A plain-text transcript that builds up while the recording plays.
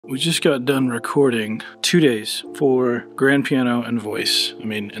We just got done recording 2 days for grand piano and voice. I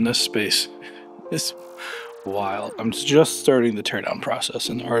mean, in this space, it's wild. I'm just starting the teardown process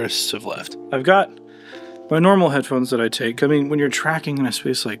and the artists have left. I've got my normal headphones that I take. I mean, when you're tracking in a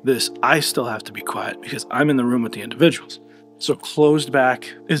space like this, I still have to be quiet because I'm in the room with the individuals. So closed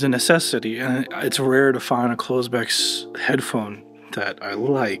back is a necessity, and it's rare to find a closed back headphone that I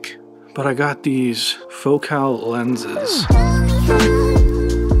like. But I got these Focal lenses.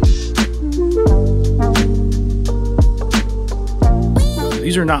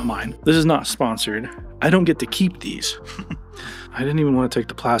 These are not mine. This is not sponsored. I don't get to keep these. I didn't even want to take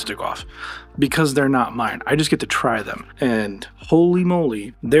the plastic off because they're not mine. I just get to try them. And holy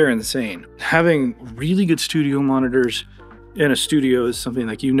moly, they're insane. Having really good studio monitors in a studio is something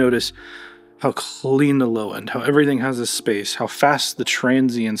like you notice how clean the low end, how everything has a space, how fast the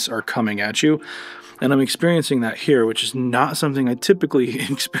transients are coming at you. And I'm experiencing that here, which is not something I typically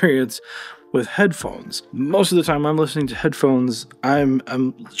experience with headphones. Most of the time I'm listening to headphones, I'm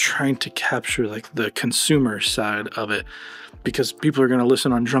trying to capture like the consumer side of it because people are going to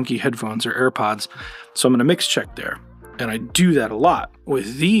listen on junky headphones or AirPods. So I'm going to mix check there. And I do that a lot.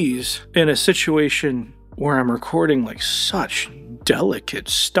 With these, in a situation where I'm recording like such delicate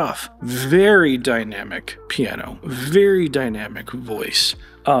stuff, very dynamic piano, very dynamic voice,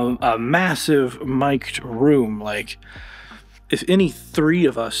 a massive mic'd room, like if any three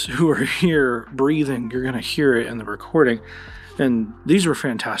of us who are here breathing, you're going to hear it in the recording. And these were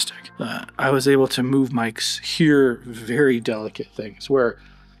fantastic. I was able to move mics, hear very delicate things where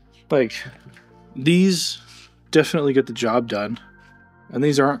like these definitely get the job done. And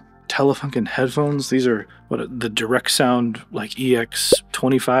these aren't Telefunken headphones. These are the direct sound like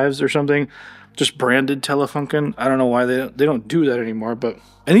EX25s or something, just branded Telefunken. I don't know why they don't do that anymore,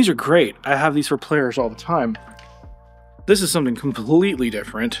 and these are great. I have these for players all the time. This is something completely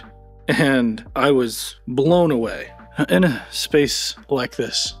different, and I was blown away. In a space like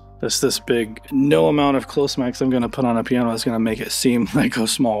this, that's this big, no amount of close mics I'm going to put on a piano is going to make it seem like a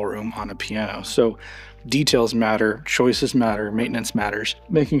small room on a piano. So details matter, choices matter, maintenance matters.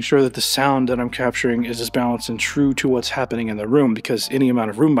 Making sure that the sound that I'm capturing is as balanced and true to what's happening in the room, because any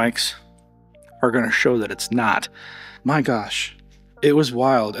amount of room mics are going to show that it's not. My gosh. It was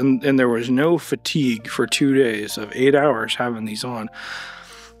wild, and there was no fatigue for 2 days of 8 hours having these on.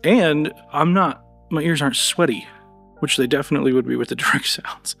 And my ears aren't sweaty, which they definitely would be with the direct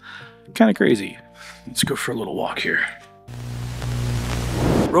sounds. Kind of crazy. Let's go for a little walk here.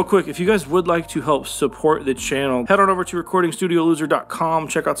 Real quick, if you guys would like to help support the channel, head on over to recordingstudioloser.com,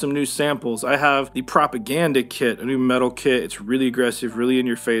 check out some new samples. I have the Propaganda kit, a new metal kit. It's really aggressive, really in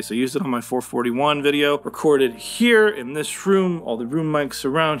your face. I used it on my 441 video, recorded here in this room, all the room mics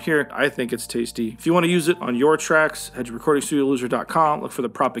around here. I think it's tasty. If you want to use it on your tracks, head to recordingstudioloser.com, look for the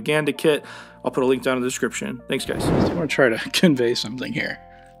Propaganda kit. I'll put a link down in the description. Thanks, guys. I want to try to convey something here.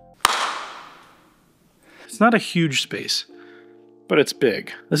 It's not a huge space, but it's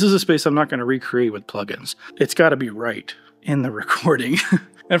big. This is a space I'm not going to recreate with plugins. It's got to be right in the recording.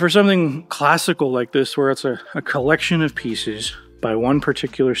 And for something classical like this, where it's a collection of pieces by one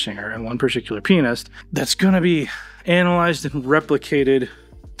particular singer and one particular pianist, that's going to be analyzed and replicated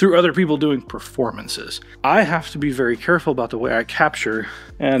through other people doing performances. I have to be very careful about the way I capture,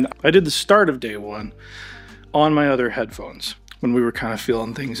 and I did the start of day one on my other headphones when we were kind of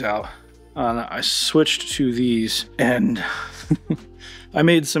feeling things out. I switched to these, and I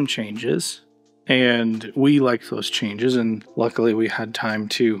made some changes, and we liked those changes, and luckily we had time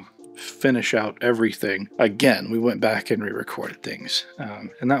to finish out everything. Again, we went back and re-recorded things,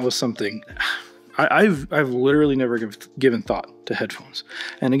 and that was something I've literally never given thought to headphones.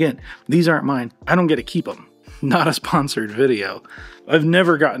 And again, these aren't mine. I don't get to keep them. Not a sponsored video. I've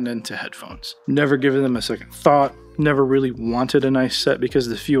never gotten into headphones. Never given them a second thought. Never really wanted a nice set because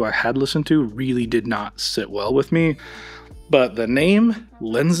the few I had listened to really did not sit well with me. But the name,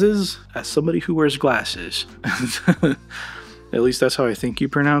 lenses, as somebody who wears glasses, at least that's how I think you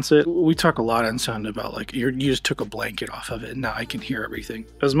pronounce it. We talk a lot on Sound about like, you just took a blanket off of it and now I can hear everything.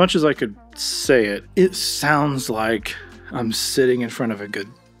 As much as I could say it, it sounds like I'm sitting in front of a good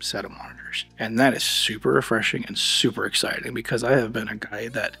set of monitors. And that is super refreshing and super exciting because I have been a guy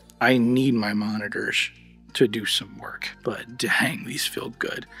that I need my monitors to do some work. But dang, these feel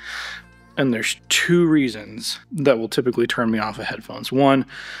good. And there's two reasons that will typically turn me off of headphones. One,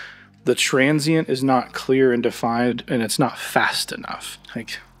 the transient is not clear and defined, and it's not fast enough.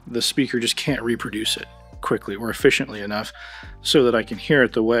 Like, the speaker just can't reproduce it. quickly or efficiently enough so that I can hear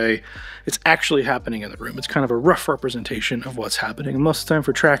it the way it's actually happening in the room. It's kind of a rough representation of what's happening. And most of the time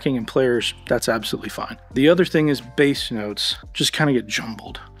for tracking and players, that's absolutely fine. The other thing is bass notes just kind of get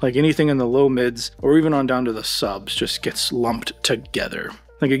jumbled. Like anything in the low mids or even on down to the subs just gets lumped together.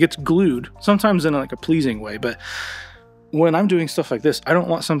 Like it gets glued, sometimes in like a pleasing way, but when I'm doing stuff like this, I don't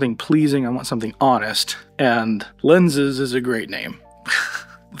want something pleasing, I want something honest, and Lenses is a great name.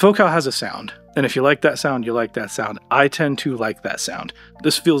 Focal has a sound, and if you like that sound, you like that sound. I tend to like that sound.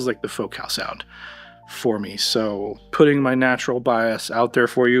 This feels like the Focal sound for me, so putting my natural bias out there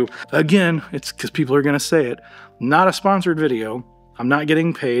for you. Again, it's because people are going to say it. Not a sponsored video. I'm not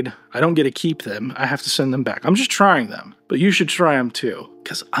getting paid. I don't get to keep them. I have to send them back. I'm just trying them, but you should try them too,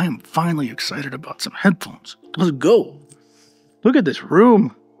 because I am finally excited about some headphones. Let's go. Look at this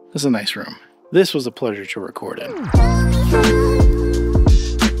room. This is a nice room. This was a pleasure to record in.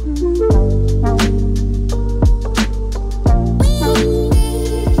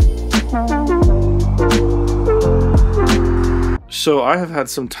 So I have had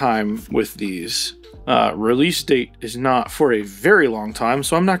some time with these. Release date is not for a very long time,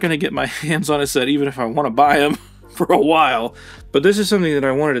 so I'm not going to get my hands on a set even if I want to buy them for a while. But this is something that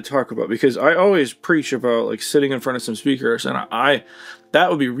I wanted to talk about because I always preach about like sitting in front of some speakers, and that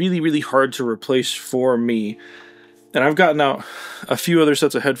would be really, really hard to replace for me. And I've gotten out a few other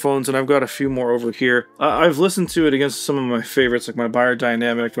sets of headphones, and I've got a few more over here. I've listened to it against some of my favorites, like my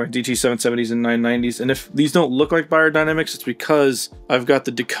Beyerdynamic, my DT770s and 990s. And if these don't look like Beyerdynamics, it's because I've got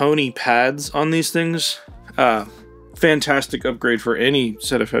the Deconi pads on these things. Fantastic upgrade for any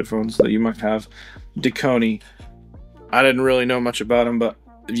set of headphones that you might have. Deconi. I didn't really know much about them, but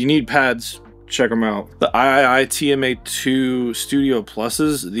if you need pads, check them out. The III TMA2 Studio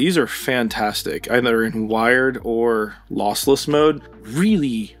Pluses, these are fantastic, either in wired or lossless mode.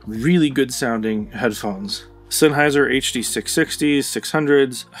 Really, really good sounding headphones. Sennheiser HD660s,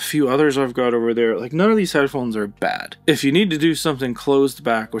 600s, a few others I've got over there. Like, none of these headphones are bad. If you need to do something closed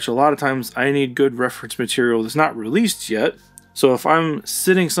back, which a lot of times I need good reference material that's not released yet, so if I'm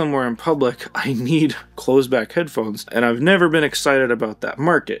sitting somewhere in public, I need closed back headphones, and I've never been excited about that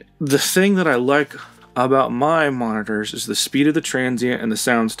market. The thing that I like about my monitors is the speed of the transient and the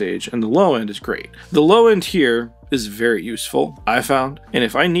soundstage, and the low end is great. The low end here is very useful, I found, and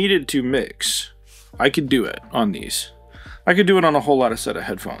if I needed to mix, I could do it on these. I could do it on a whole lot of set of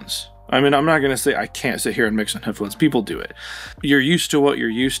headphones. I mean, I'm not going to say I can't sit here and mix on headphones. People do it. You're used to what you're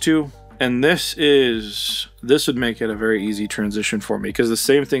used to. And this would make it a very easy transition for me, because the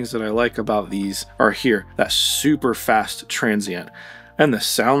same things that I like about these are here. That super fast transient. And the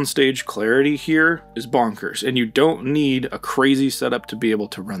soundstage clarity here is bonkers, and you don't need a crazy setup to be able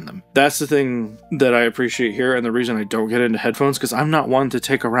to run them. That's the thing that I appreciate here, and the reason I don't get into headphones, because I'm not one to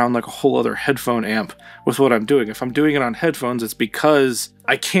take around like a whole other headphone amp with what I'm doing. If I'm doing it on headphones, it's because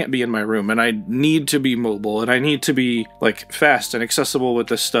I can't be in my room, and I need to be mobile, and I need to be like fast and accessible with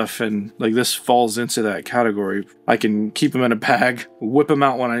this stuff, and like this falls into that category. I can keep them in a bag, whip them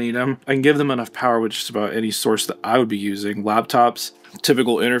out when I need them. I can give them enough power with just about any source that I would be using. Laptops,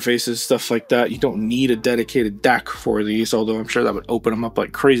 typical interfaces, stuff like that. You don't need a dedicated DAC for these, although I'm sure that would open them up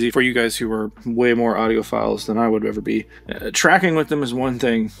like crazy for you guys who are way more audiophiles than I would ever be. Tracking with them is one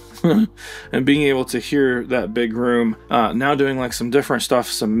thing, and being able to hear that big room. Now doing like some different stuff,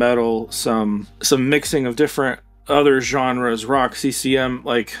 some metal, some mixing of different other genres, rock, CCM,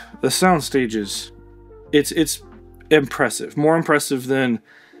 like the sound stages. It's impressive, more impressive than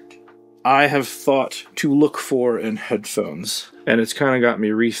I have thought to look for in headphones. And it's kind of got me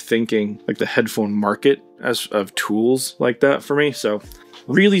rethinking like the headphone market as of tools like that for me. So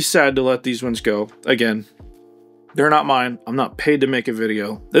really sad to let these ones go. Again, they're not mine. I'm not paid to make a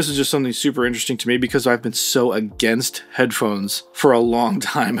video. This is just something super interesting to me because I've been so against headphones for a long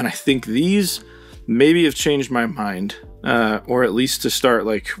time. And I think these maybe have changed my mind, or at least to start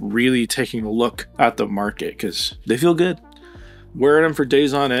like really taking a look at the market, because they feel good. Wearing them for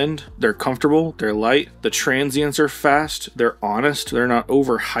days on end, they're comfortable, they're light, the transients are fast, they're honest, they're not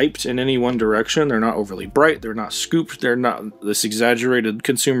overhyped in any one direction, they're not overly bright, they're not scooped, they're not this exaggerated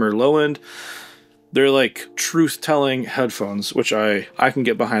consumer low end. They're like truth-telling headphones, which I can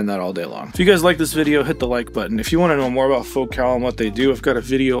get behind that all day long. If you guys like this video, hit the like button. If you want to know more about Focal and what they do, I've got a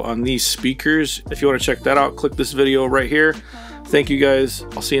video on these speakers. If you want to check that out, click this video right here. Thank you guys.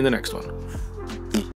 I'll see you in the next one.